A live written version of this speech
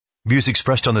Views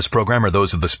expressed on this program are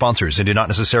those of the sponsors and do not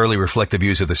necessarily reflect the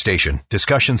views of the station.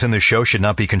 Discussions in this show should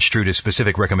not be construed as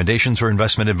specific recommendations or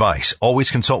investment advice. Always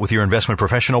consult with your investment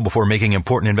professional before making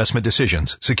important investment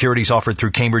decisions. Securities offered through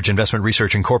Cambridge Investment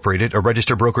Research Incorporated, a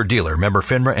registered broker-dealer, member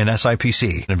FINRA and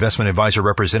SIPC. Investment advisor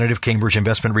representative, Cambridge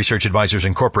Investment Research Advisors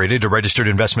Incorporated, a registered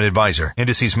investment advisor.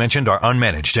 Indices mentioned are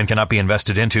unmanaged and cannot be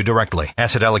invested into directly.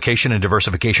 Asset allocation and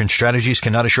diversification strategies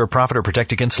cannot assure profit or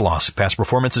protect against loss. Past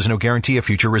performance is no guarantee of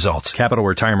future results. Capital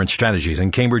Retirement Strategies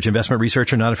and Cambridge Investment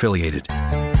Research are not affiliated.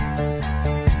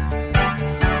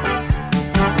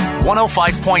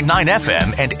 105.9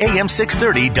 FM and AM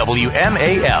 630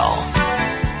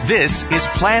 WMAL. This is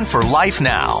Plan for Life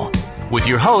Now with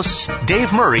your hosts,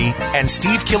 Dave Murray and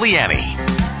Steve Kiliani.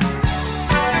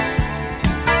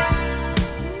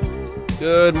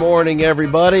 Good morning,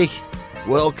 everybody.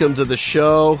 Welcome to the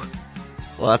show.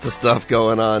 Lots of stuff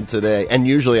going on today. And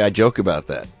usually I joke about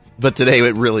that. But today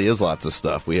it really is lots of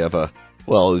stuff. We have it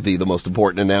would be the most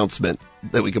important announcement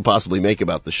that we could possibly make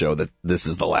about the show, that this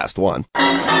is the last one.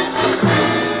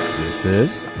 This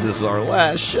is our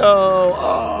last show.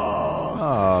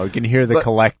 Oh, you can hear the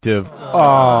collective.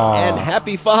 Oh. And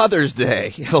happy Father's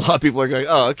Day. A lot of people are going,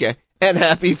 oh, okay. And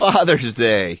happy Father's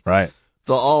Day. Right.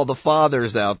 To all the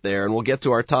fathers out there. And we'll get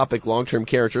to our topic, long-term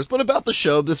care insurance. But about the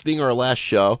show, this being our last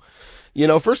show, you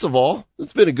know, first of all,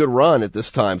 it's been a good run at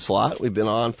this time slot. We've been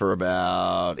on for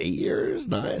about 7 years?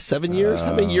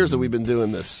 How many years have we been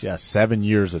doing this? Yeah, 7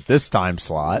 years at this time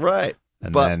slot. Right.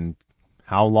 And then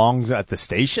how long's at the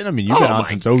station? I mean, you've been on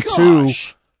since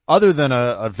gosh. 02, other than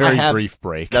a very brief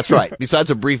break. That's right.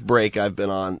 Besides a brief break, I've been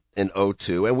on in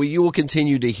 02. And you will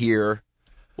continue to hear,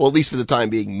 well, at least for the time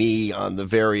being, me on the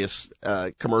various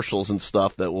commercials and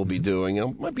stuff that we'll be doing. I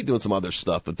might be doing some other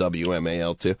stuff with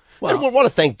WMAL, too. Well, and we want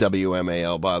to thank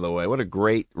WMAL, by the way. What a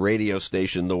great radio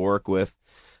station to work with.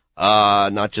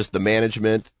 Not just the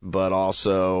management, but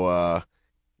also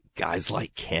guys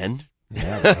like Ken.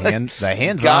 Yeah, the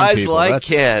hands-on guys people. Like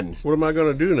Ken. What am I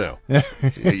going to do now?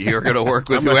 You're going to work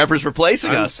with whoever's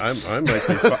replacing us. I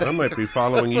might be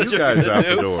following you guys out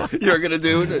the door. You're going to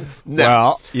do? No.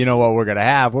 Well, you know what we're going to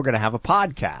have? We're going to have a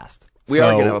podcast. We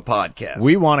are going to have a podcast.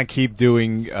 We want to keep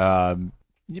doing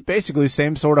basically the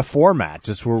same sort of format,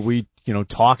 just where we,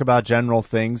 talk about general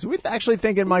things. We actually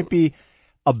think it might be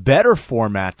a better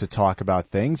format to talk about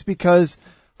things because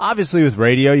obviously with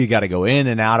radio, you got to go in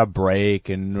and out of break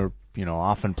and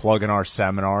often plug in our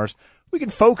seminars. We can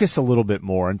focus a little bit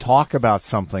more and talk about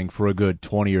something for a good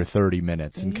 20 or 30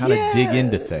 minutes and kind of dig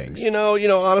into things.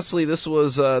 Honestly, this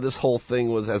whole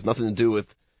thing has nothing to do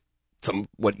with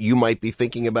what you might be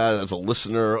thinking about as a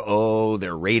listener. Oh,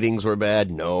 their ratings were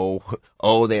bad. No.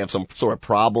 Oh, they have some sort of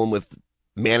problem with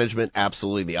management.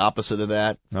 Absolutely the opposite of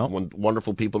that. No.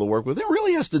 Wonderful people to work with. It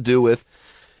really has to do with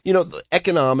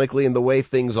economically and the way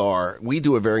things are. We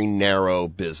do a very narrow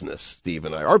business, Steve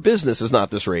and I. Our business is not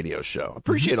this radio show. I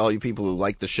appreciate all you people who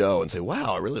like the show and say,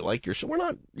 wow, I really like your show. We're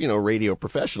not, radio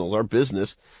professionals. Our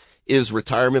business is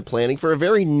retirement planning for a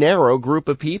very narrow group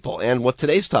of people. And what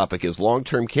today's topic is,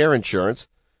 long-term care insurance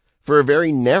for a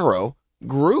very narrow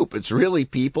group. It's really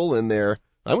people in their,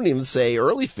 I wouldn't even say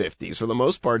early 50s. For the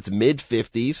most part, it's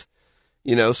mid-50s.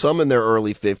 Some in their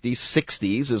early 50s.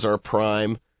 60s is our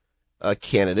prime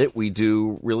candidate. We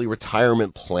do really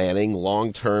retirement planning,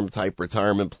 long-term type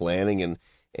retirement planning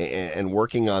and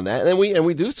working on that. And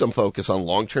we do some focus on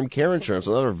long-term care insurance,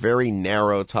 another very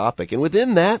narrow topic. And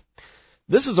within that,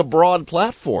 this is a broad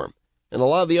platform. And a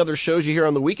lot of the other shows you hear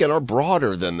on the weekend are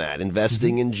broader than that.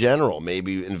 Investing in general,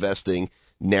 maybe investing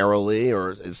narrowly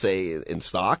or say in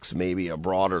stocks, maybe a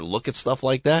broader look at stuff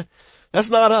like that. That's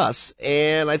not us,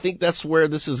 and I think that's where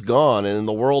this has gone. And in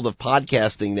the world of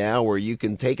podcasting now, where you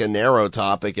can take a narrow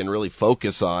topic and really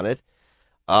focus on it,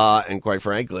 and quite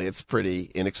frankly, it's pretty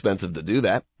inexpensive to do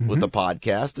that with a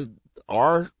podcast.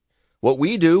 What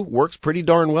we do works pretty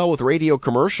darn well with radio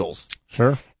commercials.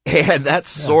 Sure. And that's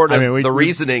sort of the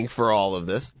reasoning for all of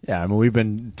this. Yeah, we've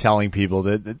been telling people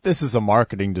that this is a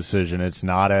marketing decision. It's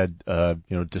not a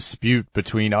dispute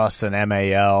between us and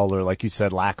MAL or, like you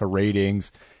said, lack of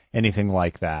ratings. Anything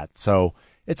like that. So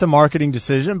it's a marketing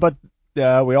decision, but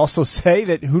we also say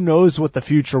that who knows what the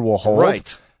future will hold.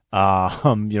 Right.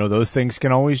 Those things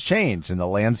can always change and the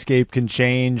landscape can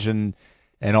change and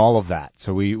all of that.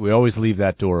 So we always leave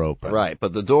that door open. Right.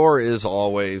 But the door is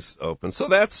always open. So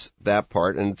that's that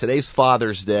part. And today's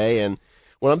Father's Day. And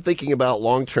when I'm thinking about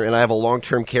long-term, and I have a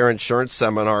long-term care insurance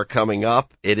seminar coming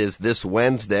up, it is this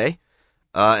Wednesday.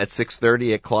 At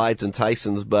 6:30 at Clyde's and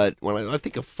Tyson's. But when I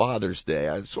think of Father's Day,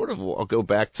 I'll go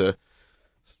back to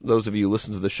those of you who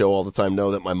listen to the show all the time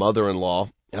know that my mother-in-law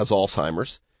has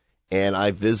Alzheimer's, and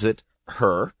I visit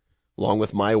her along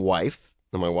with my wife.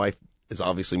 And my wife is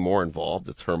obviously more involved.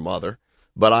 It's her mother.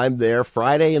 But I'm there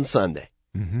Friday and Sunday.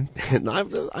 Mm-hmm. And I'm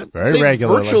very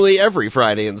regularly. Virtually every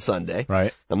Friday and Sunday.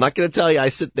 Right. I'm not going to tell you I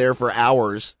sit there for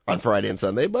hours on Friday and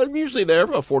Sunday, but I'm usually there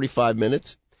for about 45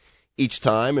 minutes each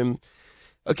time. And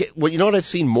okay, well, you know what I've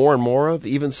seen more and more of,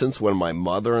 even since when my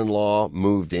mother-in-law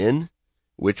moved in,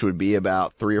 which would be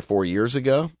about 3 or 4 years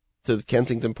ago, to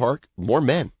Kensington Park? More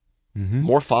men. Mm-hmm.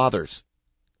 More fathers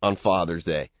on Father's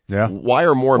Day. Yeah. Why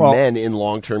are more men in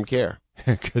long-term care?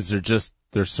 Because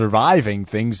they're surviving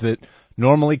things that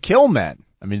normally kill men.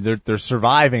 I mean, they're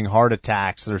surviving heart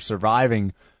attacks. They're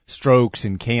surviving strokes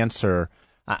and cancer.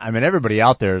 I mean, everybody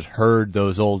out there has heard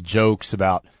those old jokes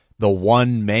about the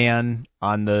one man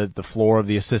on the floor of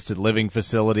the assisted living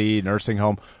facility, nursing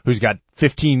home, who's got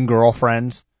 15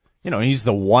 girlfriends. You know, he's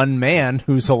the one man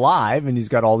who's alive, and he's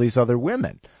got all these other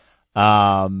women.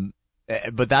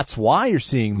 But that's why you're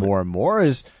seeing more and more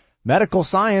is medical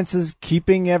science is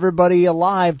keeping everybody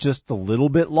alive just a little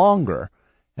bit longer.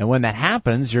 And when that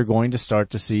happens, you're going to start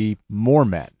to see more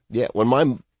men. Yeah, when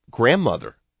my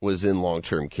grandmother was in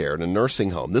long-term care in a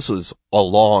nursing home, this was a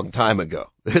long time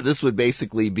ago. This would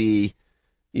basically be,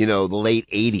 the late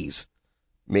 80s,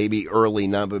 maybe early,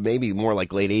 but maybe more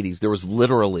like late 80s. There was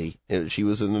literally, she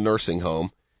was in a nursing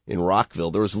home in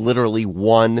Rockville. There was literally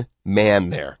one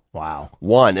man there. Wow.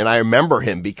 One. And I remember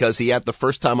him because the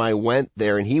first time I went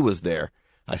there and he was there,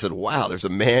 I said, wow, there's a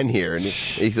man here. And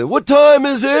he said, what time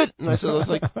is it? And I said, it's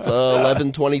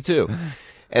 11:22.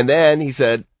 And then he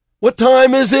said, what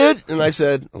time is it? And I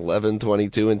said,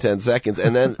 11:22 and 10 seconds.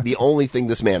 And then the only thing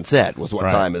this man said was,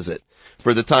 what time is it?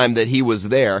 For the time that he was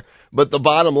there. But the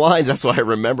bottom line, that's what I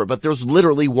remember. But there's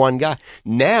literally one guy.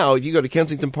 Now, if you go to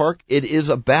Kensington Park, it is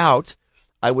about,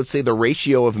 I would say the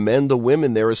ratio of men to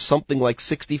women there is something like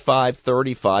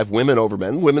 65-35, women over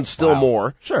men. Women still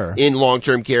more in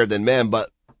long-term care than men, but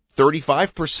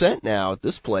 35% now at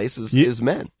this place is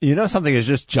men. You know, something has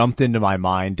just jumped into my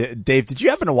mind. Dave, did you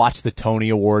happen to watch the Tony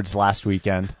Awards last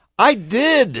weekend? I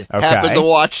did happen to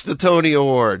watch the Tony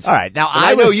Awards. All right. Now,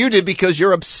 I know you did because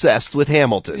you're obsessed with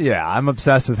Hamilton. Yeah, I'm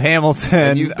obsessed with Hamilton.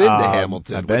 And you've been to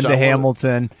Hamilton. I've been to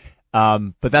Hamilton.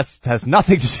 But that has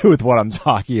nothing to do with what I'm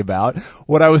talking about.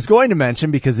 What I was going to mention,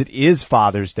 because it is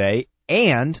Father's Day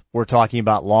and we're talking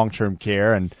about long-term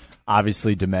care and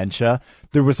obviously dementia,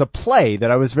 there was a play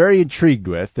that I was very intrigued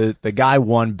with. The guy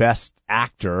won Best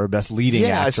Actor, Best Leading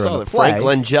Actor. Yeah, I saw that. Frank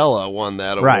Langella won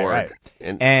that award. Right.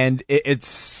 And it's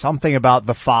something about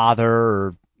the father,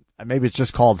 or maybe it's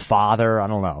just called Father. I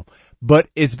don't know. But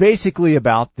it's basically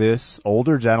about this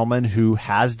older gentleman who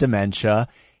has dementia,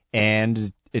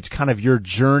 and it's kind of your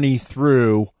journey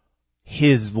through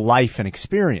his life and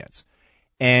experience.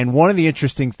 And one of the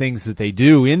interesting things that they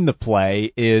do in the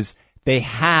play is they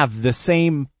have the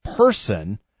same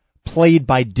person played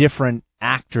by different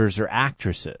actors or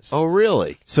actresses. Oh,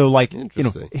 really? So like,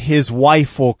 his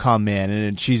wife will come in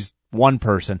and she's one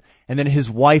person, and then his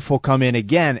wife will come in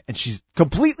again and she's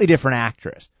completely different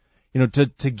actress.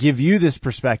 To give you this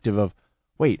perspective of,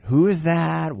 wait, who is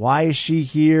that? Why is she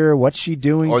here? What's she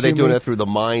doing? Or are they doing it through the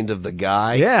mind of the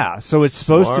guy? Yeah. So it's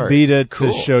supposed to be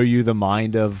to show you the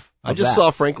mind of I just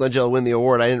saw Frank Langella win the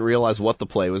award. I didn't realize what the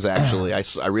play was actually.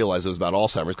 I realized it was about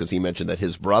Alzheimer's because he mentioned that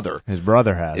his brother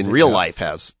has in real life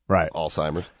has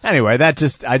Alzheimer's. Anyway, I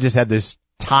just had this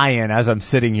tie-in as I'm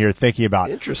sitting here thinking about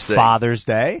Father's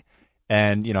Day,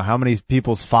 and how many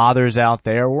people's fathers out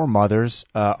there or mothers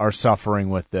are suffering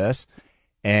with this,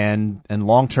 and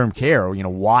long-term care.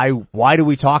 Why do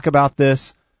we talk about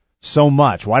this so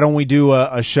much? Why don't we do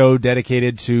a show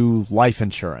dedicated to life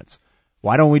insurance?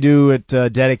 Why don't we do it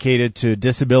dedicated to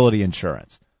disability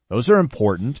insurance? Those are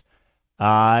important.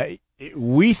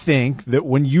 We think that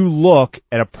when you look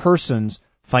at a person's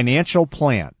financial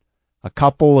plan, a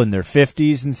couple in their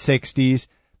 50s and 60s,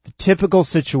 the typical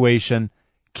situation,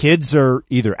 kids are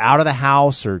either out of the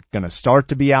house or going to start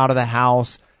to be out of the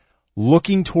house,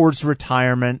 looking towards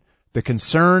retirement. The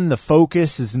concern, the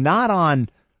focus is not on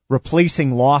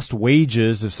replacing lost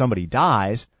wages if somebody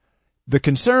dies. The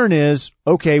concern is,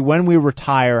 okay, when we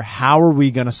retire, how are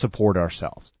we going to support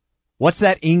ourselves? What's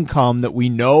that income that we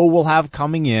know we'll have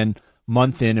coming in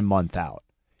and month out?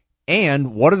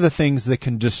 And what are the things that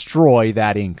can destroy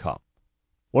that income?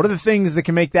 What are the things that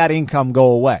can make that income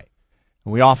go away?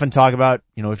 And we often talk about,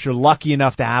 if you're lucky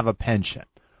enough to have a pension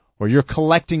or you're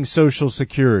collecting Social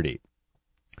Security,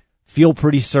 feel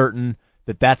pretty certain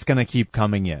that that's going to keep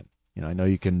coming in. I know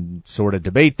you can sort of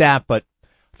debate that, but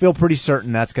feel pretty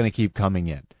certain that's going to keep coming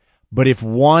in. But if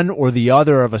one or the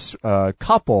other of a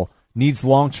couple needs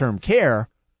long-term care,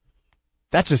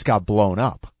 that just got blown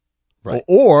up. Right.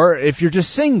 Or if you're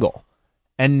just single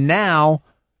And now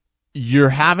you're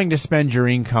having to spend your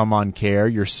income on care.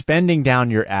 You're spending down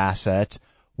your assets.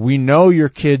 We know your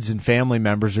kids and family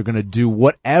members are going to do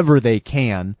whatever they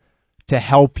can to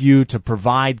help you, to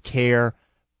provide care,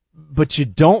 but you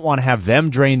don't want to have them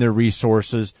drain their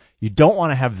resources. You don't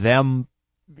want to have them,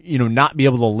 not be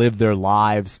able to live their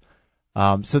lives.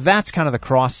 So that's kind of the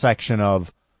cross section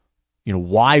of,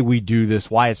 why we do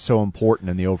this, why it's so important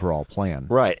in the overall plan.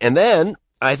 Right. And then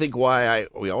I think why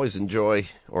we always enjoy,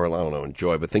 or I don't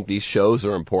know, but think these shows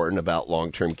are important about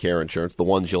long-term care insurance, the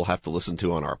ones you'll have to listen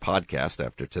to on our podcast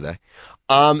after today,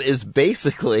 is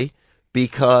basically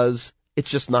because it's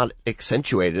just not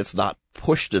accentuated. It's not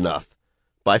pushed enough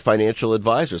by financial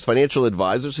advisors. Financial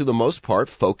advisors who, the most part,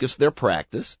 focus their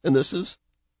practice. And this is,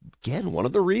 again, one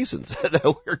of the reasons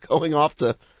that we're going off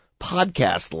to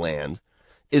podcast land,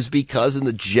 is because in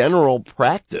the general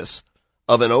practice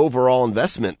of an overall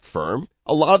investment firm,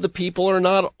 a lot of the people are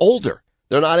not older.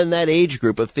 They're not in that age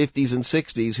group of 50s and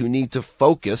 60s who need to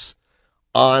focus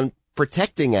on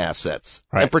protecting assets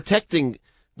and protecting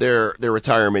their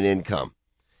retirement income,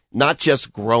 not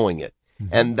just growing it.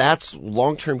 And that's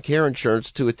long-term care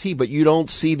insurance to a T, but you don't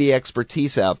see the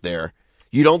expertise out there.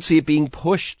 You don't see it being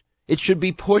pushed. It should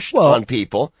be pushed on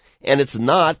people, and it's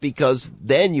not, because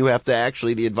then you have to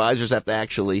actually, the advisors have to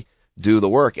actually do the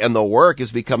work, and the work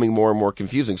is becoming more and more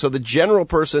confusing. So the general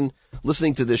person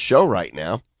listening to this show right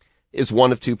now is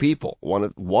one of two people.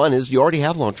 One is you already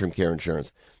have long-term care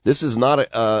insurance. This is not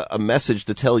a message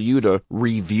to tell you to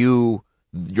review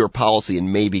your policy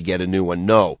and maybe get a new one.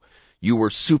 No. You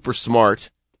were super smart,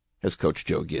 as Coach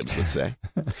Joe Gibbs would say.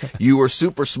 You were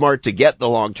super smart to get the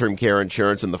long-term care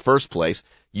insurance in the first place.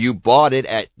 You bought it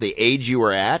at the age you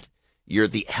were at,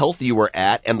 the health you were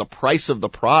at, and the price of the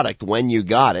product when you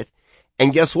got it.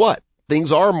 And guess what?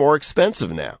 Things are more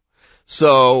expensive now.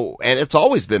 So, and it's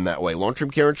always been that way.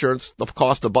 Long-term care insurance, the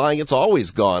cost of buying it's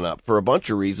always gone up for a bunch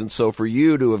of reasons. So for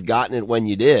you to have gotten it when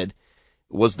you did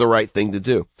was the right thing to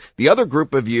do. The other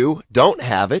group of you don't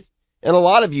have it. And a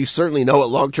lot of you certainly know what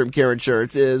long-term care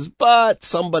insurance is, but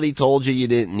somebody told you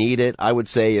didn't need it. I would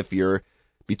say if you're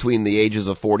between the ages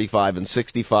of 45 and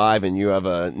 65 and you have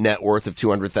a net worth of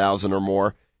 $200,000 or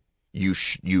more,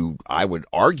 I would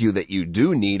argue that you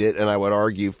do need it, and I would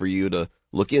argue for you to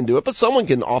look into it. But someone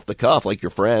can, off the cuff, like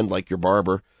your friend, like your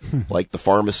barber, like the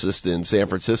pharmacist in San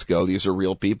Francisco, these are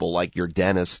real people, like your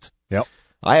dentist. Yep.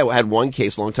 I had one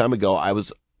case a long time ago.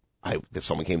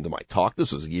 Someone came to my talk.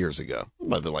 This was years ago. It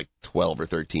might have been like 12 or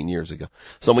 13 years ago.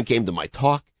 Someone came to my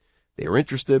talk. They were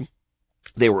interested.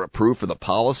 They were approved for the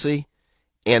policy.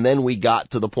 And then we got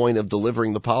to the point of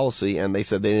delivering the policy, and they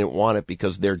said they didn't want it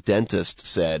because their dentist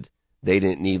said they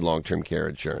didn't need long-term care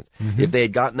insurance. Mm-hmm. If they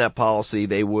had gotten that policy,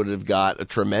 they would have got a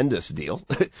tremendous deal.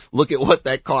 Look at what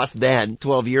that cost then,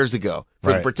 12 years ago,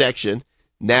 for the protection.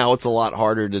 Now it's a lot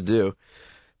harder to do.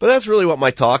 But that's really what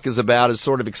my talk is about, is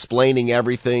sort of explaining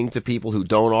everything to people who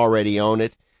don't already own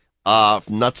it.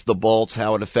 Nuts to bolts,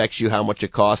 how it affects you, how much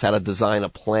it costs, how to design a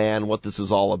plan, what this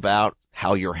is all about,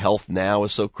 how your health now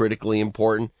is so critically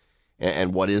important,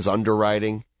 and what is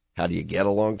underwriting. How do you get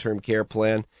a long-term care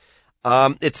plan?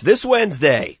 It's this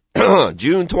Wednesday,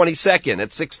 June 22nd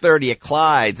at 6:30 at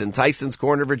Clyde's in Tysons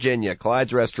Corner, Virginia,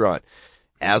 Clyde's Restaurant.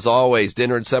 As always,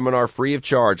 dinner and seminar free of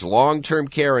charge, long-term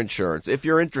care insurance. If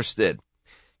you're interested,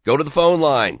 go to the phone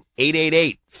line,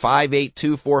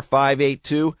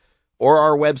 888-582-4582, or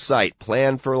our website,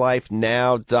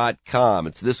 planforlifenow.com.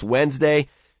 It's this Wednesday,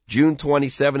 June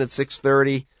 27 at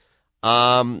 6:30.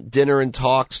 Dinner and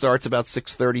talk starts about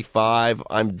 6:35.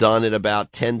 I'm done at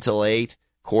about 10 till 8,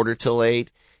 quarter till 8.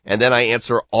 And then I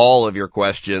answer all of your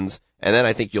questions. And then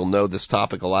I think you'll know this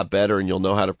topic a lot better and you'll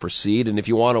know how to proceed. And if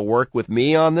you want to work with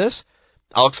me on this,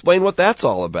 I'll explain what that's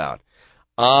all about.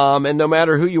 And no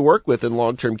matter who you work with in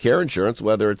long-term care insurance,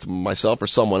 whether it's myself or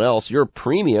someone else, your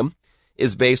premium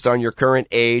is based on your current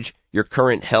age, your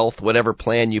current health, whatever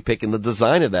plan you pick, and the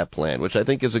design of that plan, which I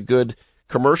think is a good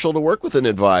commercial to work with an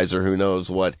advisor who knows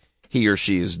what he or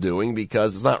she is doing,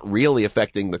 because it's not really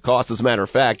affecting the cost. As a matter of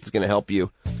fact, it's going to help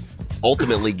you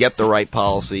ultimately get the right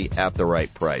policy at the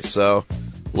right price. So,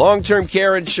 long-term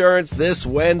care insurance this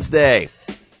Wednesday.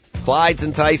 Clyde's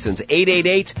and Tysons,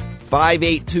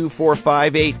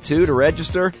 888-582-4582 to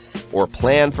register, or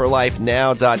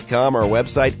planforlifenow.com, our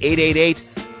website,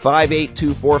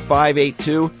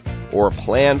 888-582-4582, or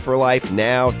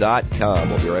planforlifenow.com.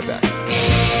 We'll be right back.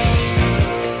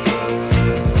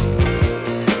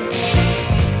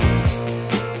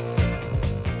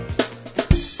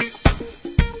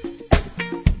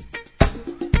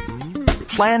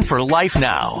 Plan for Life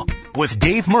Now with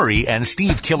Dave Murray and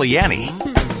Steve Kiliani.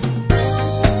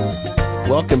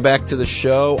 Welcome back to the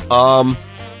show.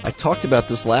 I talked about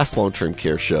this last long-term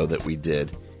care show that we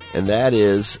did, and that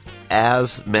is,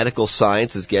 as medical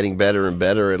science is getting better and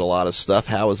better at a lot of stuff,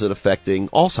 how is it affecting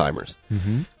Alzheimer's?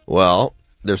 Mm-hmm. Well,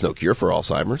 there's no cure for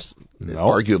Alzheimer's. No.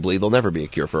 Arguably, there'll never be a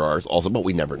cure for ours also, but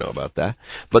we never know about that.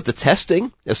 But the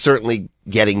testing is certainly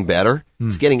getting better.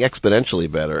 It's getting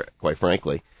exponentially better, quite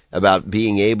frankly, about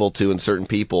being able to, in certain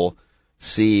people,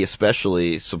 see,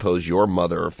 especially, suppose your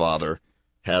mother or father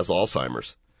has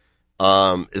Alzheimer's.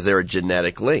 Is there a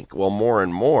genetic link? Well, more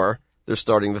and more, they're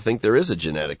starting to think there is a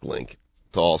genetic link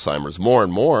to Alzheimer's. More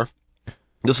and more.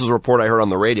 This was a report I heard on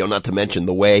the radio, not to mention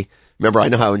the way, remember, I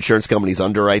know how insurance companies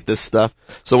underwrite this stuff.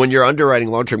 So when you're underwriting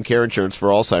long-term care insurance for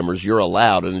Alzheimer's, you're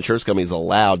allowed, an insurance company is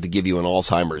allowed to give you an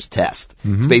Alzheimer's test.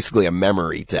 Mm-hmm. It's basically a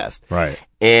memory test. Right.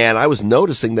 And I was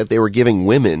noticing that they were giving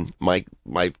women, my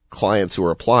clients who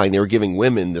were applying, they were giving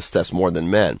women this test more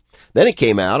than men. Then it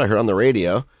came out, I heard on the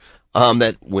radio,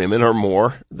 that women are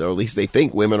more, or at least they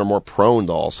think women are more prone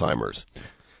to Alzheimer's.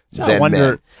 I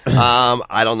wonder.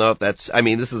 I don't know if that's, I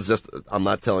mean, this is just, I'm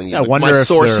not telling you. I wonder my if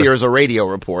source here is a radio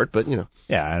report, but you know.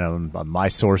 Yeah, I know my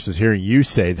source is hearing you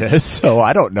say this, so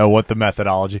I don't know what the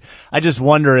methodology. I just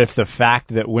wonder if the fact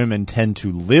that women tend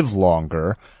to live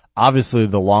longer, obviously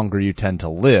the longer you tend to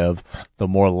live, the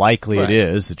more likely it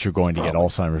is that you're going to get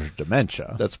Alzheimer's or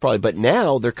dementia. That's probably, but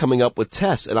now they're coming up with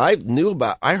tests, and I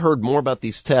heard more about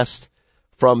these tests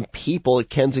from people at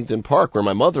Kensington Park, where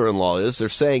my mother-in-law is. They're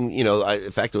saying, you know,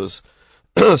 in fact, it was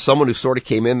someone who sort of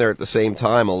came in there at the same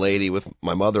time. A lady with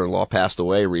my mother-in-law passed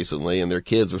away recently, and their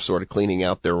kids were sort of cleaning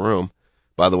out their room.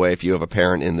 By the way, if you have a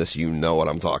parent in this, you know what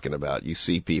I'm talking about. You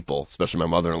see people, especially my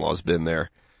mother-in-law's been there.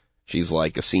 She's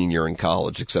like a senior in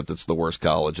college, except it's the worst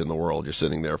college in the world. You're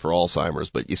sitting there for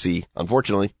Alzheimer's. But you see,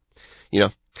 unfortunately, you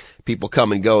know, people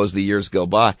come and go as the years go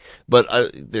by. But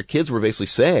their kids were basically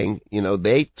saying, you know,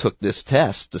 they took this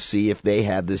test to see if they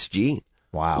had this gene.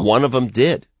 Wow. One of them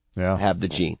did have the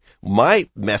gene. My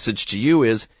message to you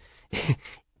is,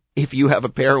 if you have a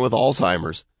parent with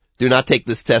Alzheimer's, do not take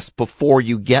this test before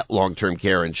you get long-term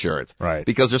care insurance. Right.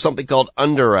 Because there's something called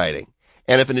underwriting.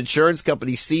 And if an insurance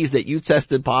company sees that you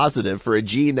tested positive for a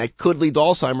gene that could lead to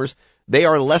Alzheimer's, they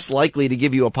are less likely to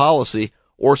give you a policy,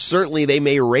 or certainly they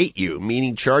may rate you,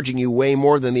 meaning charging you way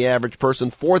more than the average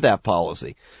person for that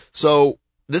policy. So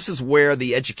this is where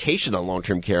the education on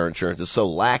long-term care insurance is so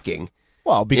lacking.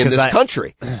 Well, because in this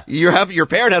country. Your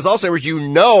parent has Alzheimer's, you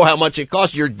know how much it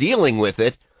costs, you're dealing with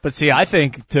it. But see, I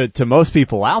think to most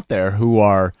people out there who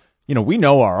are, you know, we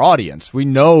know our audience. We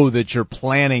know that you're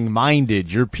planning minded.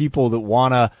 You're people that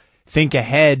want to think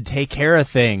ahead, take care of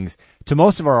things. To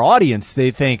most of our audience,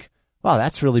 they think, wow,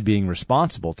 that's really being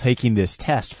responsible, taking this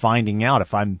test, finding out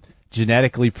if I'm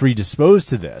genetically predisposed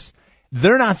to this.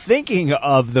 They're not thinking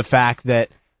of the fact that,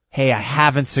 hey, I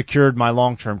haven't secured my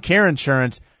long-term care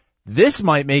insurance. This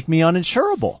might make me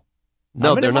uninsurable.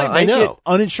 No, they're not. I know. It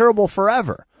uninsurable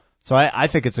forever. So I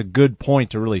think it's a good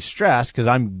point to really stress, because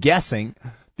I'm guessing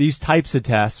these types of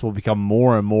tests will become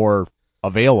more and more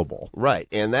available. Right.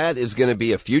 And that is going to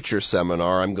be a future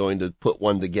seminar. I'm going to put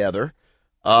one together.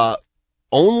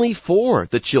 Only for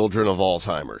the children of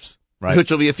Alzheimer's, right? Which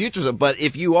will be a future. But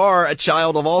if you are a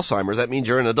child of Alzheimer's, that means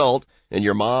you're an adult, and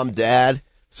your mom, dad,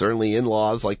 certainly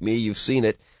in-laws like me, you've seen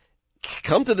it.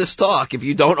 Come to this talk if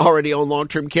you don't already own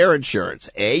long-term care insurance.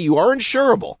 A, you are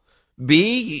insurable.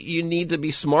 B, you need to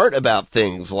be smart about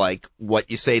things like what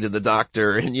you say to the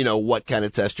doctor and, you know, what kind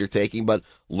of test you're taking, but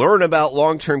learn about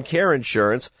long-term care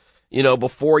insurance, you know,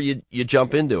 before you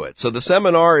jump into it. So the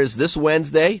seminar is this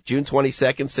Wednesday, June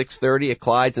 22nd, 6:30 at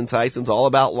Clyde's and Tyson's, all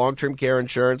about long-term care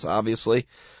insurance, obviously.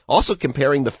 Also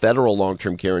comparing the federal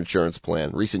long-term care insurance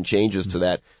plan, recent changes to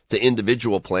that, to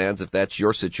individual plans if that's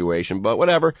your situation, but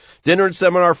whatever. Dinner and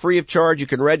seminar free of charge. You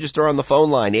can register on the phone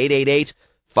line,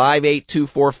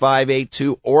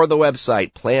 888-582-4582, or the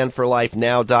website,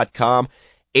 planforlifenow.com,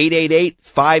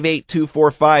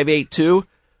 888-582-4582.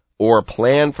 Or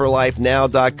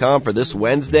planforlifenow.com for this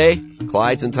Wednesday.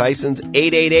 Clyde's and Tyson's,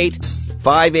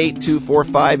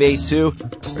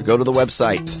 888-582-4582. Or go to the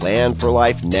website,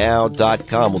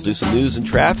 planforlifenow.com. We'll do some news and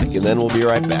traffic, and then we'll be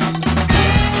right back.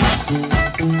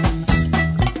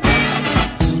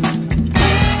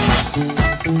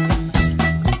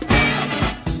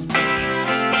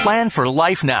 Plan for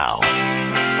Life Now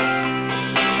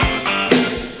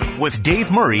with Dave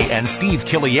Murray and Steve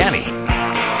Kiliani.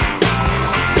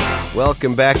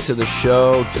 Welcome back to the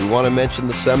show. Do you want to mention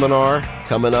the seminar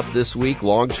coming up this week,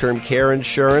 long-term care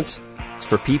insurance? It's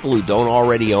for people who don't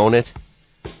already own it,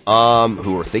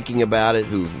 who are thinking about it,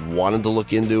 who wanted to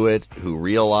look into it, who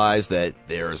realize that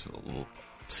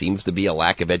seems to be a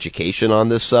lack of education on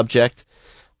this subject.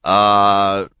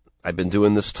 I've been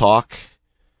doing this talk,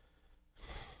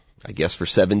 I guess, for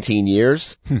 17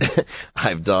 years.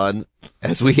 I've done,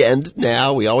 as we end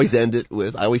now, we always end it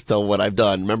with, I always tell what I've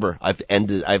done. Remember,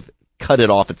 I've cut it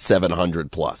off at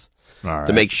 700 plus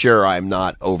to make sure I'm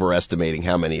not overestimating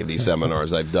how many of these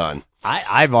seminars I've done.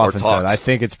 I've often said, I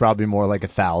think it's probably more like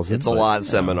 1,000. It's a lot of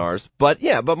seminars. But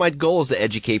my goal is to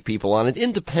educate people on it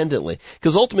independently.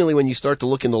 Because ultimately, when you start to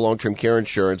look into long-term care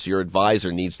insurance, your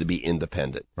advisor needs to be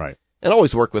independent. Right. And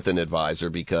always work with an advisor,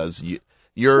 because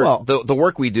the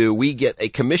work we do, we get a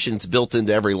commissions built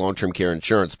into every long-term care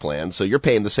insurance plan. So you're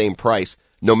paying the same price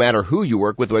no matter who you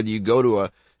work with, whether you go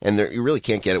to you really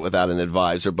can't get it without an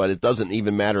advisor, but it doesn't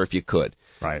even matter if you could.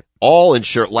 Right. All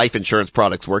life insurance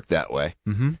products work that way.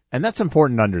 Mm-hmm. And that's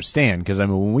important to understand, because,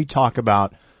 when we talk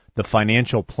about the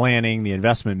financial planning, the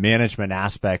investment management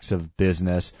aspects of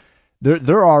business,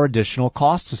 there are additional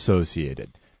costs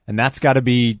associated. And that's got to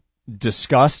be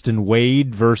discussed and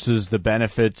weighed versus the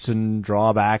benefits and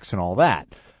drawbacks and all that.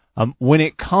 When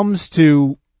it comes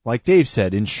to, like Dave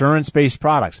said, insurance-based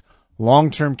products,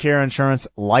 long-term care insurance,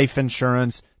 life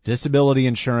insurance, disability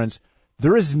insurance,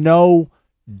 there is no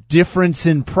difference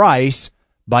in price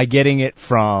by getting it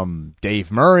from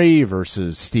Dave Murray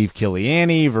versus Steve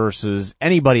Kiliani versus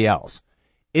anybody else.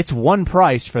 It's one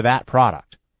price for that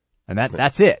product, and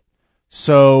that's it.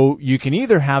 So you can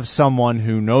either have someone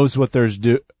who knows what they're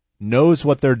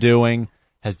doing,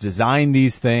 has designed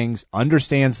these things,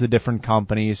 understands the different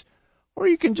companies, or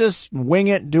you can just wing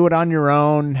it, do it on your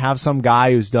own, have some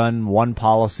guy who's done one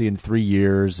policy in 3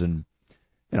 years, and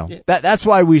that's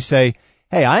why we say,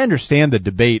 hey, I understand the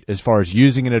debate as far as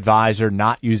using an advisor,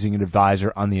 not using an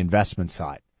advisor on the investment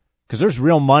side, because there's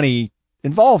real money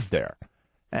involved there.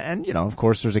 And, of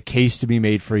course, there's a case to be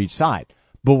made for each side.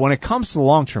 But when it comes to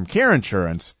long-term care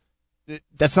insurance,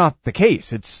 that's not the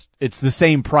case. It's the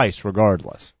same price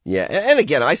regardless. Yeah. And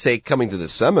again, I say, coming to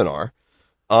this seminar,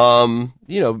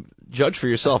 judge for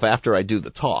yourself after I do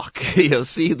the talk.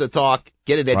 See the talk,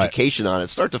 get an education on it,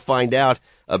 start to find out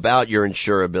about your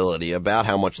insurability, about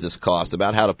how much this costs,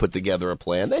 about how to put together a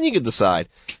plan. Then you can decide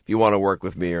if you want to work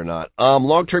with me or not.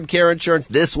 Long-term care insurance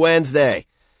this Wednesday,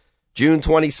 June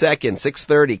 22nd,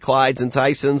 6:30, Clyde's and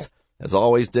Tyson's. As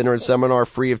always, dinner and seminar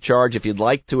free of charge. If you'd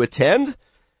like to attend,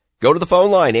 go to the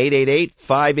phone line,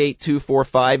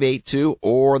 888-582-4582,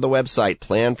 or the website,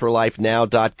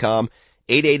 planforlifenow.com,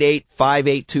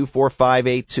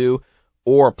 888-582-4582.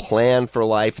 or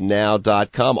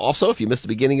planforlifenow.com. Also, if you missed the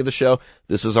beginning of the show,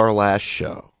 this is our last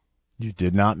show. You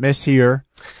did not miss here.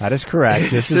 That is correct.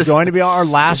 This is going to be our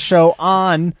last show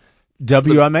on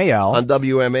WMAL. On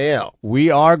WMAL. We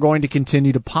are going to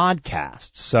continue to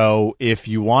podcast. So if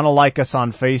you want to like us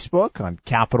on Facebook, on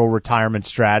Capital Retirement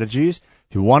Strategies,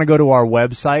 if you want to go to our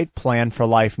website,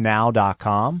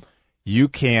 planforlifenow.com, you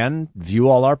can view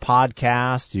all our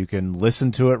podcasts. You can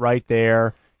listen to it right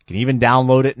there. You can even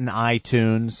download it in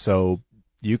iTunes, so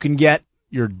you can get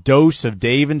your dose of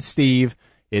Dave and Steve.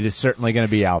 It is certainly going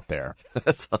to be out there.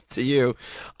 That's up to you.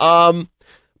 But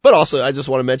also, I just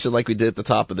want to mention, like we did at the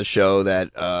top of the show,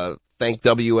 that thank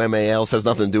WMAL. This has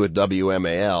nothing to do with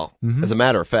WMAL. Mm-hmm. As a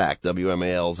matter of fact,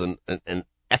 WMAL is an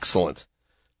excellent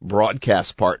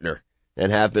broadcast partner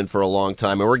and have been for a long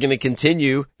time. And we're going to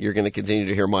continue. You're going to continue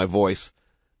to hear my voice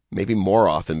maybe more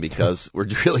often, because we're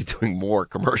really doing more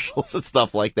commercials and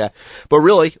stuff like that. But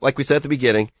really, like we said at the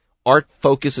beginning, our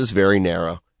focus is very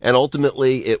narrow. And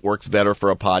ultimately, it works better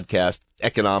for a podcast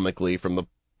economically from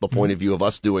the point of view of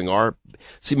us doing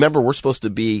see, remember, we're supposed to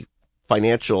be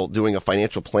doing a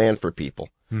financial plan for people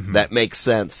that makes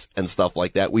sense and stuff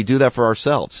like that. We do that for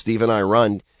ourselves. Steve and I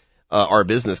run our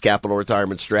business, Capital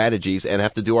Retirement Strategies, and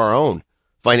have to do our own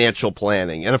financial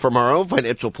planning. And from our own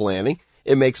financial planning,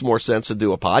 it makes more sense to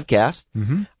do a podcast,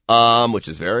 which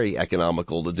is very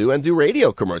economical to do, and do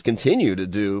radio commercials, continue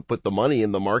to put the money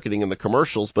in the marketing and the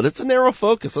commercials, but it's a narrow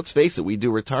focus. Let's face it. We do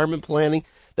retirement planning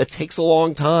that takes a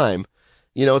long time.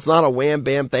 It's not a wham,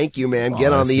 bam, thank you, man.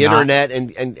 Get on the internet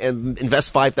and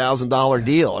invest $5,000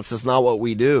 deal. It's just not what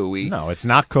we do. No, it's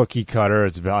not cookie cutter.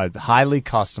 It's highly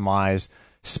customized,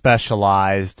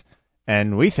 specialized,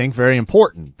 and we think very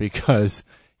important, because,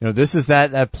 this is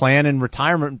that plan in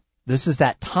retirement. This is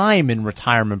that time in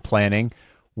retirement planning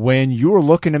when you're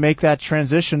looking to make that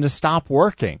transition to stop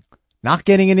working, not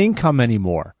getting an income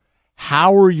anymore.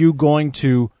 How are you going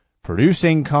to produce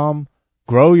income,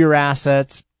 grow your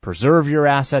assets, preserve your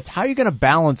assets? How are you going to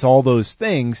balance all those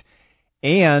things?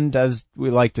 And as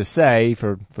we like to say,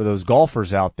 for those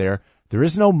golfers out there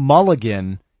is no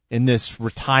mulligan in this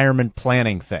retirement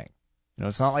planning thing.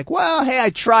 It's not like, well, hey,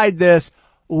 I tried this.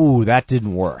 Ooh, that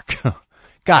didn't work.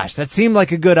 Gosh, that seemed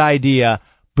like a good idea,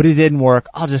 but it didn't work.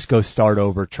 I'll just go start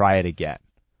over, try it again.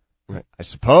 Right. I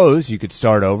suppose you could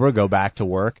start over, go back to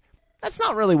work. That's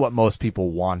not really what most people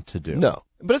want to do. No.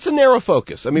 But it's a narrow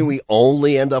focus. I mean, we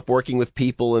only end up working with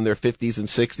people in their 50s and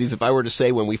 60s. If I were to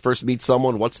say when we first meet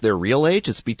someone, what's their real age?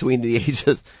 It's between the age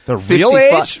of The 55. real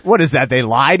age? What is that? They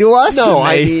lie to us? No, And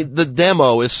I they- mean, the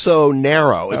demo is so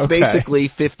narrow. It's Okay. basically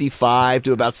 55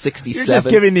 to about 67. You're just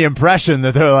giving the impression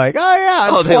that they're like, oh yeah,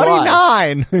 I'm Oh, they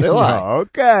lie. 29. They lie. Oh,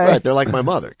 okay. Right, they're like my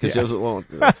mother, because she doesn't want.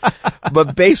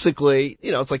 But basically,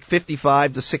 it's like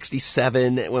 55 to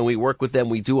 67. When we work with them,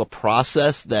 we do a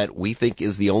process that we think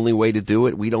is the only way to do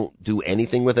it. We don't do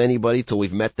anything with anybody till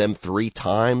we've met them 3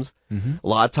 times. A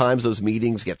lot of times those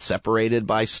meetings get separated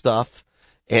by stuff,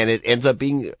 and it ends up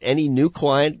being any new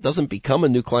client doesn't become a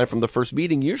new client from the first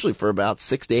meeting, usually for about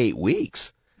 6 to 8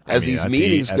 weeks as these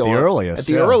meetings go on. At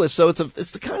the earliest. So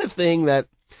it's the kind of thing that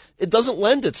it doesn't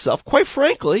lend itself, quite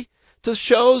frankly, to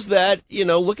shows that,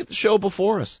 look at the show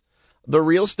before us. The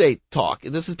real estate talk.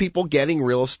 This is people getting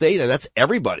real estate, and that's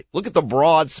everybody. Look at the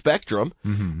broad spectrum,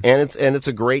 and it's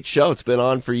a great show. It's been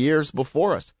on for years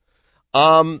before us.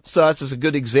 So that's just a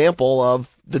good example of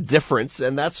the difference,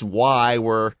 and that's why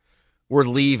we're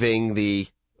leaving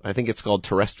I think it's called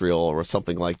terrestrial or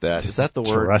something like that. Is that the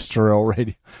word? Terrestrial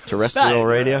radio. Terrestrial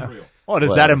radio? Oh,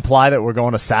 does that imply that we're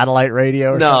going to satellite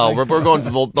radio or No, something? we're going to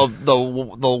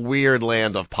the weird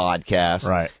land of podcasts.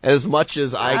 Right. And as much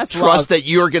as I That's trust that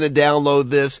you're going to download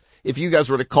this, if you guys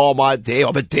were to call my Dave,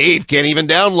 but Dave can't even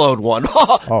download one.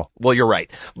 Oh. Well, you're right.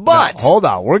 But No, hold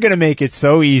on. We're going to make it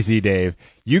so easy, Dave.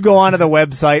 You go onto the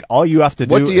website. All you have to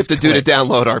do what do you have to do click. to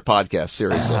download our podcast?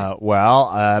 Seriously.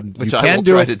 Which I you can will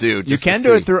do try it, to do You just can to do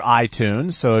see. it through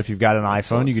iTunes. So if you've got an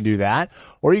iPhone, you can do that,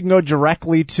 or you can go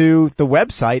directly to the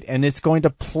website, and it's going to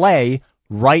play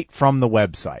right from the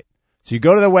website. So you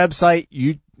go to the website.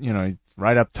 You know,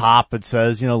 right up top it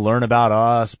says, learn about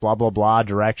us, blah blah blah,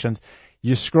 directions.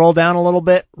 You scroll down a little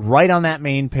bit, right on that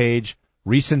main page,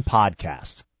 recent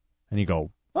podcasts, and you go,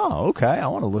 oh, okay, I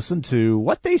want to listen to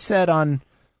what they said on.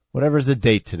 Whatever's the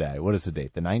date today. What is the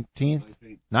date? The 19th?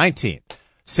 19th.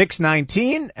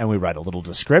 6/19, and we write a little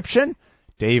description.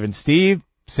 Dave and Steve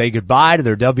say goodbye to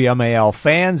their WMAL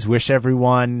fans, wish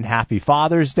everyone happy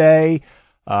Father's Day,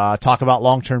 talk about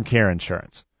long-term care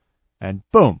insurance. And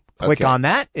boom, click Okay. on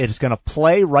that. It's going to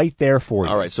play right there for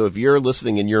you. All right. So if you're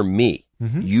listening and you're me,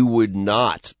 Mm-hmm. you would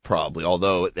not probably,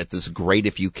 although it's great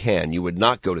if you can, you would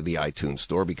not go to the iTunes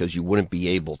store because you wouldn't be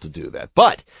able to do that.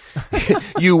 But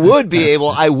I would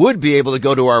be able to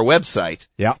go to our website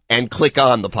Yeah. and click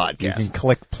on the You podcast. can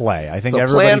click play. I think So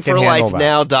everybody can handle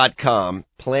that. planforlifenow.com.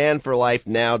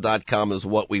 Planforlifenow.com is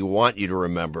what we want you to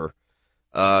remember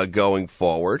going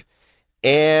forward.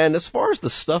 And as far as the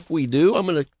stuff we do, I'm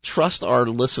going to trust our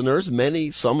listeners.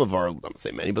 Some of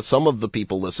the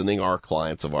people listening are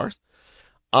clients of ours.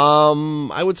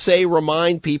 I would say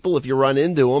remind people if you run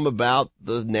into them about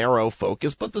the narrow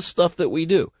focus, but the stuff that we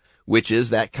do, which is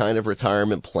that kind of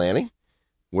retirement planning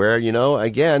where,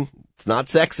 again, it's not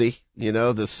sexy.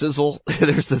 The sizzle,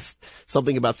 there's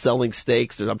something about selling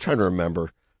steaks. I'm trying to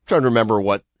remember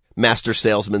what master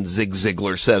salesman Zig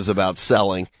Ziglar says about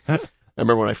selling. I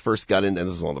remember when I first got into, and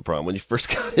this is one of the problems, when you first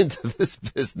got into this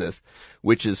business,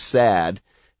 which is sad.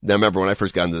 Now, remember, when I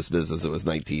first got into this business, it was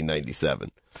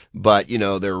 1997. But,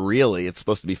 it's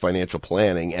supposed to be financial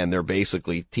planning, and they're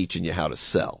basically teaching you how to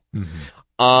sell.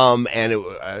 And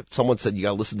someone said, you got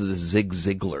to listen to the Zig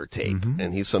Ziglar tape.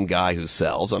 And he's some guy who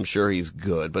sells. I'm sure he's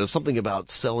good. But it's something about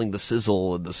selling the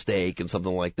sizzle and the steak and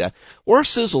something like that. Or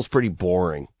sizzle's pretty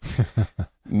boring.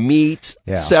 Meet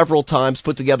several times,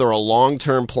 put together a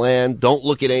long-term plan. Don't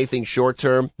look at anything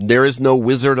short-term. There is no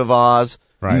Wizard of Oz.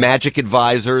 Right. Magic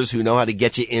advisors who know how to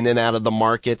get you in and out of the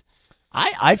market.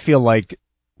 I feel like,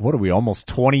 what are we, almost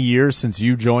 20 years since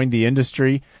you joined the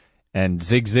industry and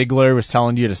Zig Ziglar was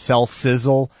telling you to sell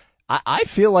sizzle. I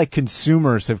feel like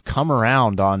consumers have come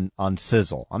around on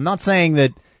sizzle. I'm not saying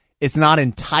that it's not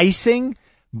enticing,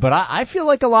 but I feel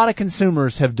like a lot of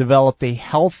consumers have developed a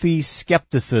healthy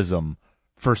skepticism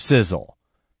for sizzle.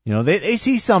 They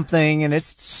see something and it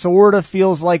sort of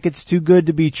feels like it's too good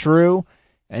to be true.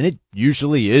 And it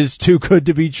usually is too good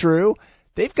to be true.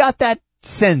 They've got that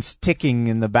sense ticking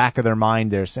in the back of their mind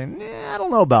there saying, I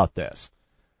don't know about this.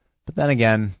 But then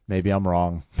again, maybe I'm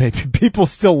wrong. Maybe people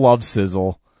still love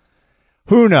sizzle.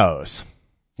 Who knows?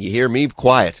 You hear me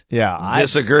quiet. Yeah. I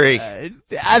disagree.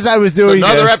 As I was doing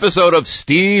Another this, episode of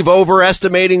Steve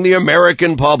overestimating the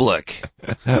American public.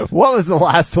 What was the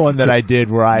last one that I did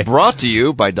where I... Brought to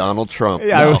you by Donald Trump.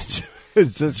 Yeah, No, I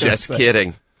was just gonna just say.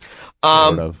 kidding.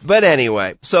 Sort of. But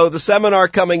anyway, so the seminar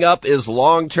coming up is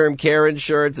long-term care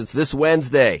insurance. It's this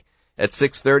Wednesday at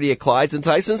 6:30 at Clyde's and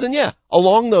Tyson's. And yeah,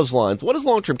 along those lines, what is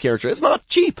long-term care insurance? It's not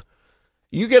cheap.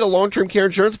 You get a long-term care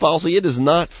insurance policy, it is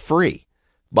not free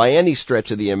by any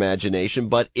stretch of the imagination,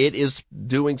 but it is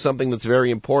doing something that's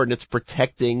very important. It's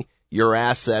protecting your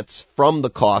assets from the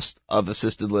cost of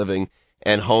assisted living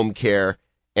and home care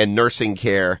and nursing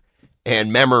care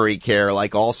and memory care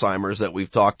like Alzheimer's that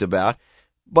we've talked about.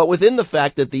 But within the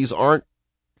fact that these aren't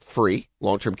free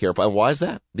long-term care plan, why is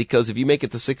that? Because if you make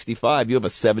it to 65, you have a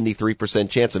 73%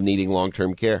 chance of needing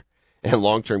long-term care, and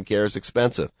long-term care is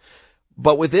expensive.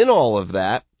 But within all of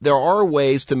that, there are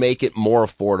ways to make it more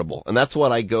affordable. And that's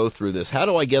what I go through this. How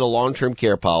do I get a long-term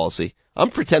care policy? I'm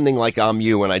pretending like I'm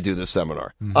you when I do this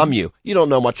seminar. Mm-hmm. I'm you. You don't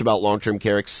know much about long-term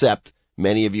care, except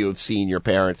many of you have seen your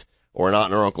parents or an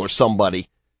aunt or uncle or somebody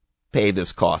pay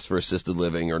this cost for assisted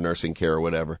living or nursing care or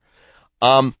whatever.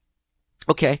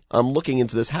 Okay, I'm looking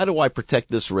into this. How do I protect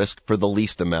this risk for the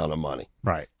least amount of money?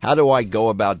 Right. How do I go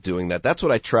about doing that? That's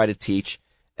what I try to teach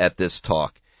at this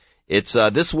talk. It's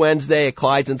this Wednesday at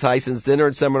Clyde's and Tyson's, dinner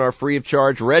and seminar free of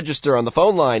charge. Register on the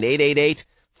phone line,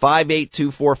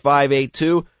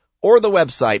 888-582-4582, or the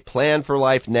website,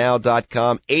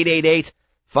 planforlifenow.com,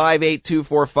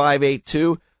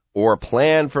 888-582-4582, or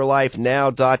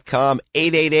planforlifenow.com,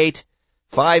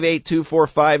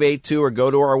 888-582-4582, or go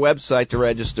to our website to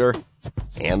register.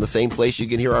 And the same place you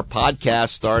can hear our podcast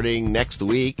starting next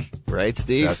week. Right,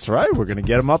 Steve? That's right. We're going to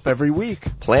get them up every week.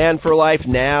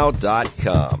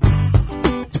 Planforlifenow.com.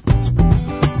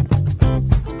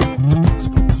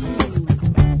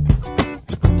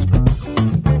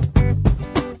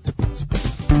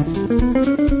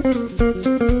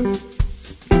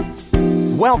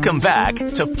 Welcome back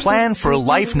to Plan for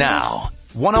Life Now.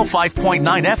 105.9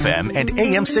 FM and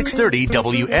AM 630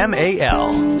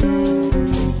 WMAL.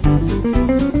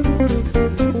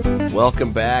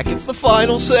 Welcome back. It's the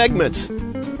final segment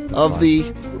of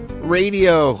the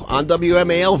radio on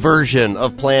WMAL version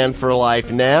of Plan for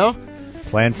Life Now.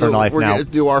 Plan for Life Now. We're going to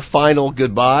do our final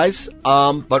goodbyes.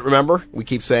 But remember, we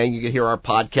keep saying you can hear our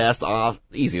podcast off.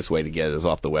 The easiest way to get it is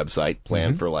off the website,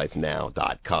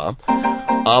 planforlifenow.com.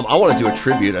 I want to do a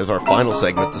tribute as our final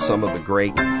segment to some of the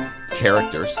great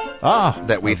characters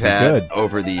that we've had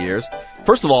over the years.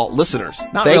 First of all, listeners,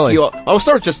 thank you. I'll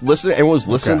start just listening. Everyone's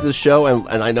listening to the show,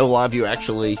 and I know a lot of you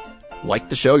actually like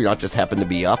the show. You're not just happen to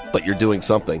be up, but you're doing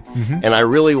something. Mm-hmm. And I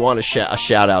really want to a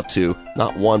shout out to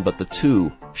not one, but the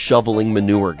two shoveling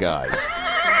manure guys.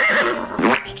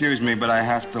 Excuse me, but I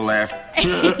have to laugh. Okay,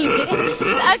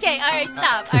 all right,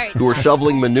 stop. All right. Who are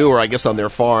shoveling manure, I guess, on their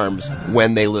farms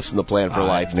when they listen to Plan for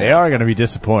Life. They are going to be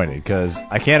disappointed because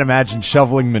I can't imagine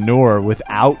shoveling manure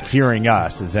without hearing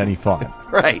us is any fun.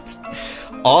 Right.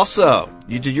 Also,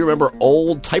 did you remember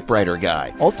Old Typewriter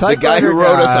Guy? Old Typewriter The guy who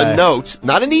wrote us a note,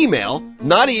 not an email,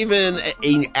 not even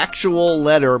an actual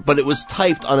letter, but it was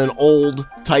typed on an old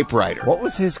typewriter. What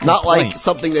was his complaint? Not like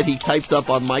something that he typed up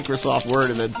on Microsoft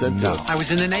Word and then sent to us. I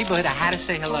was in the neighborhood. I had to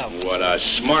say hello. What a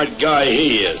smart guy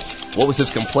he is. What was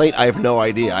his complaint? I have no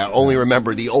idea. I only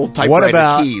remember the old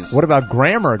typewriter keys. What about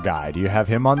Grammar Guy? Do you have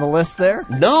him on the list there?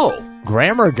 No.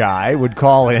 Grammar Guy would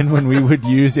call in when we would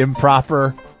use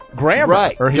improper grammar.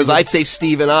 Right, because I'd say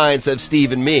Steve and I instead of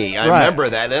Steve and me. I remember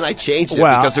that, and then I changed it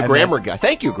because of Grammar Guy.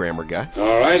 Thank you, Grammar Guy.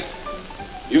 All right.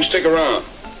 You stick around.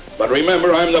 But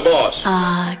remember, I'm the boss.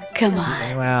 Come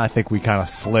on. Well, I think we kind of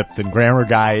slipped, and Grammar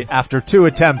Guy, after 2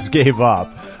 attempts, gave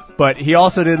up. But he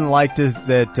also didn't like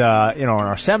that, in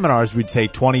our seminars, we'd say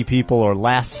 20 people or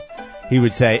less. He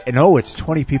would say, no, it's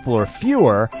 20 people or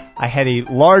fewer. I had a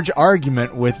large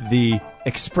argument with the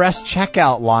express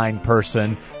checkout line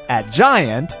person at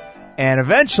Giant, and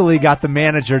eventually got the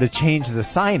manager to change the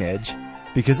signage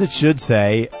because it should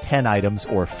say 10 items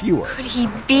or fewer. Could he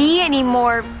be any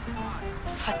more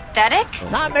pathetic?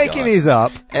 Not making these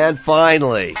up. And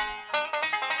finally,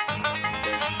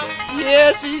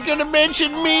 yes, he's going to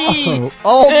mention me.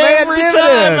 Old man Every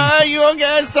dividend. time you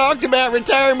guys talked about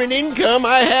retirement income,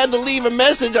 I had to leave a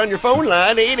message on your phone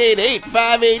line,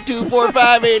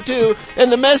 888-582-4582, and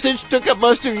the message took up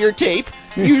most of your tape,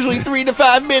 usually 3 to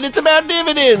 5 minutes, about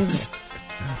dividends.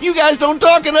 You guys don't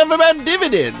talk enough about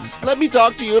dividends. Let me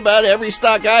talk to you about every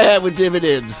stock I have with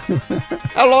dividends.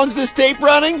 How long's this tape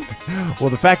running? Well,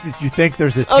 the fact that you think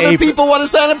there's a tape... Other people want to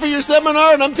sign up for your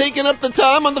seminar and I'm taking up the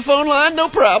time on the phone line? No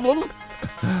problem.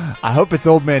 I hope it's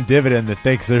Old Man Dividend that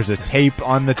thinks there's a tape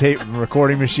on the tape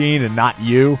recording machine and not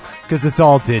you, because it's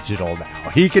all digital now.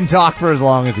 He can talk for as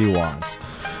long as he wants.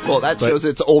 Well, that shows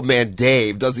it's Old Man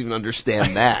Dave doesn't even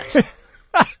understand that.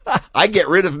 I get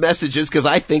rid of messages because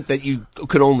I think that you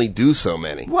could only do so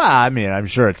many. Well, I mean, I'm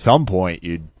sure at some point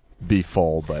you'd be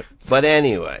full, but... But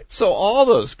anyway, so all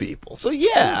those people. So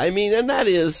yeah, I mean, and that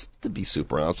is, to be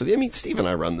super honest with you, I mean, Steve and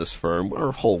I run this firm.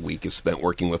 Our whole week is spent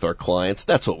working with our clients.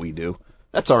 That's what we do.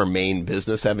 That's our main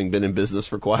business, having been in business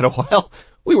for quite a while.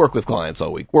 We work with clients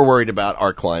all week. We're worried about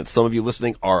our clients. Some of you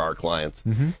listening are our clients.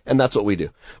 And that's what we do.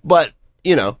 But,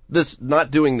 you know, this, not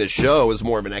doing this show is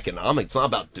more of an economic. It's not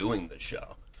about doing the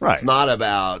show. Right. It's not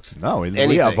about anything.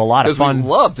 We have a lot of fun. We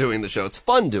love doing the show. It's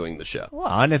fun doing the show. Well,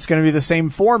 and it's going to be the same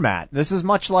format. This is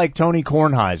much like Tony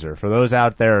Kornheiser. For those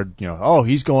out there, you know, oh,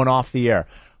 he's going off the air.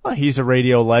 Well, he's a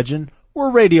radio legend.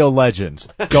 We're radio legends.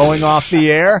 Going off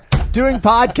the air, doing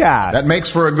podcasts. That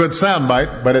makes for a good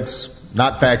soundbite, but it's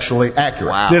not factually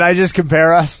accurate. Wow. Did I just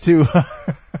compare us to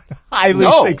highly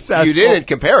successful? You didn't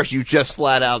compare us. You just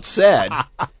flat out said,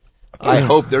 I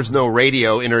hope there's no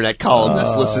radio internet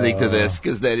columnists listening to this,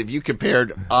 because that if you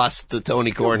compared us to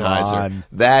Tony Kornheiser,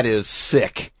 that is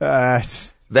sick.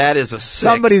 That is a sick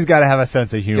Somebody's got to have a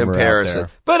sense of humor comparison. out there.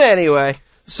 But anyway,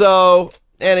 so,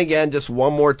 and again, just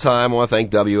one more time, I want to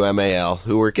thank WMAL,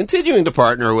 who we're continuing to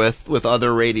partner with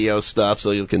other radio stuff, so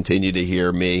you'll continue to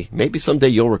hear me. Maybe someday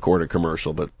you'll record a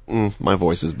commercial, but my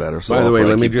voice is better. So By the way,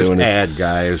 let me keep just doing it. add,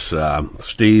 guys,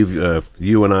 Steve,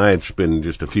 you and I, it's been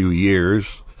just a few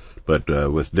years, but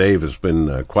with Dave, it's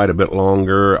been quite a bit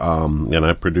longer, and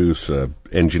I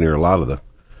engineer a lot of the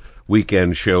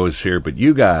weekend shows here, but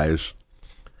you guys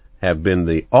have been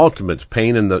the ultimate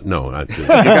pain in the... No, not you. You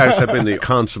guys have been the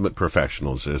consummate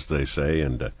professionals, as they say,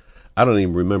 and I don't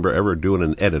even remember ever doing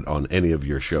an edit on any of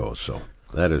your shows, so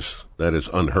that is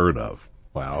unheard of.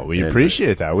 Wow, we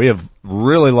appreciate that. We have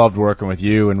really loved working with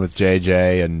you and with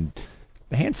JJ and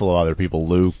a handful of other people,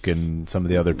 Luke and some of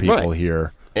the other people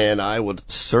here. And I would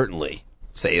certainly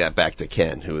say that back to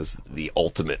Ken, who is the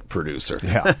ultimate producer.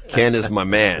 Yeah. Ken is my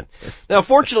man. Now,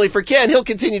 fortunately for Ken, he'll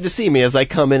continue to see me as I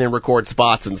come in and record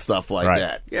spots and stuff like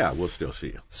that. Yeah, we'll still see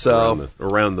you. So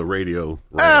around the radio.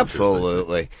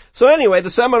 Absolutely. So anyway,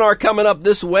 the seminar coming up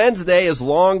this Wednesday is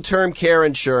long-term care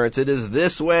insurance. It is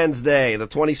this Wednesday, the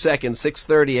 22nd,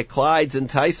 6:30 at Clyde's and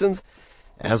Tyson's.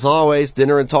 As always,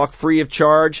 dinner and talk free of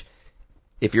charge.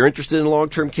 If you're interested in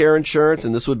long-term care insurance,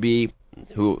 and this would be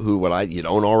you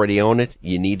don't already own it,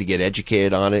 you need to get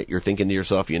educated on it. You're thinking to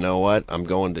yourself, you know what? I'm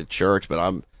going to church, but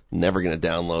I'm never going to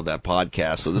download that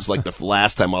podcast. So this is like the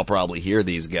last time I'll probably hear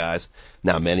these guys.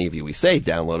 Now, many of you, we say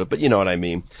download it, but you know what I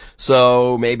mean.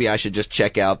 So maybe I should just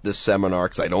check out this seminar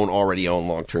because I don't already own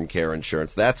long-term care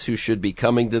insurance. That's who should be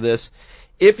coming to this.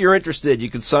 If you're interested, you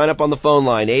can sign up on the phone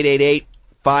line,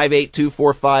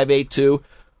 888-582-4582,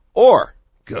 or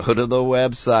go to the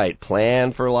website,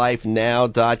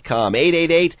 planforlifenow.com,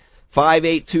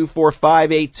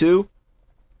 888-582-4582,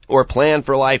 or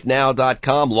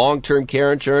planforlifenow.com. Long-term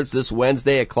care insurance this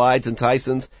Wednesday at Clyde's and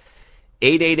Tyson's,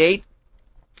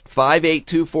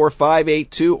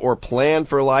 888-582-4582, or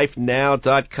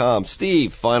planforlifenow.com.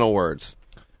 Steve, final words.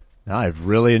 I've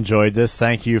really enjoyed this.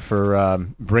 Thank you for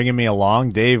bringing me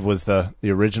along. Dave was the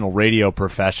original radio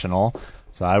professional.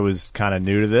 So I was kind of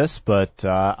new to this, but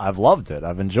I've loved it.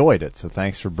 I've enjoyed it. So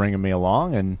thanks for bringing me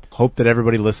along, and hope that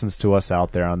everybody listens to us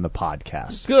out there on the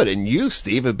podcast. Good. And you,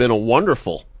 Steve, have been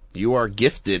wonderful. You are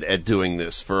gifted at doing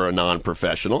this for a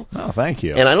non-professional. Oh, thank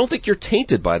you. And I don't think you're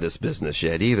tainted by this business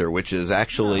yet either, which is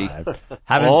actually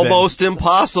almost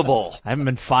impossible. I haven't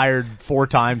been fired 4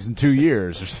 times in 2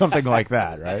 years or something like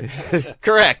that, right?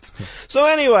 Correct. So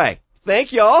anyway,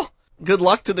 thank y'all. Good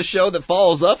luck to the show that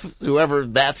follows up, whoever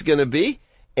that's going to be.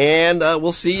 And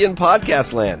we'll see you in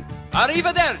podcast land.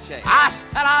 Arrivederci.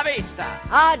 Hasta la vista.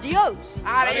 Adios.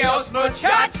 Adios,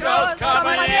 muchachos.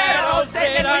 Caballeros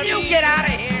de la vida. When you get out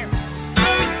of here.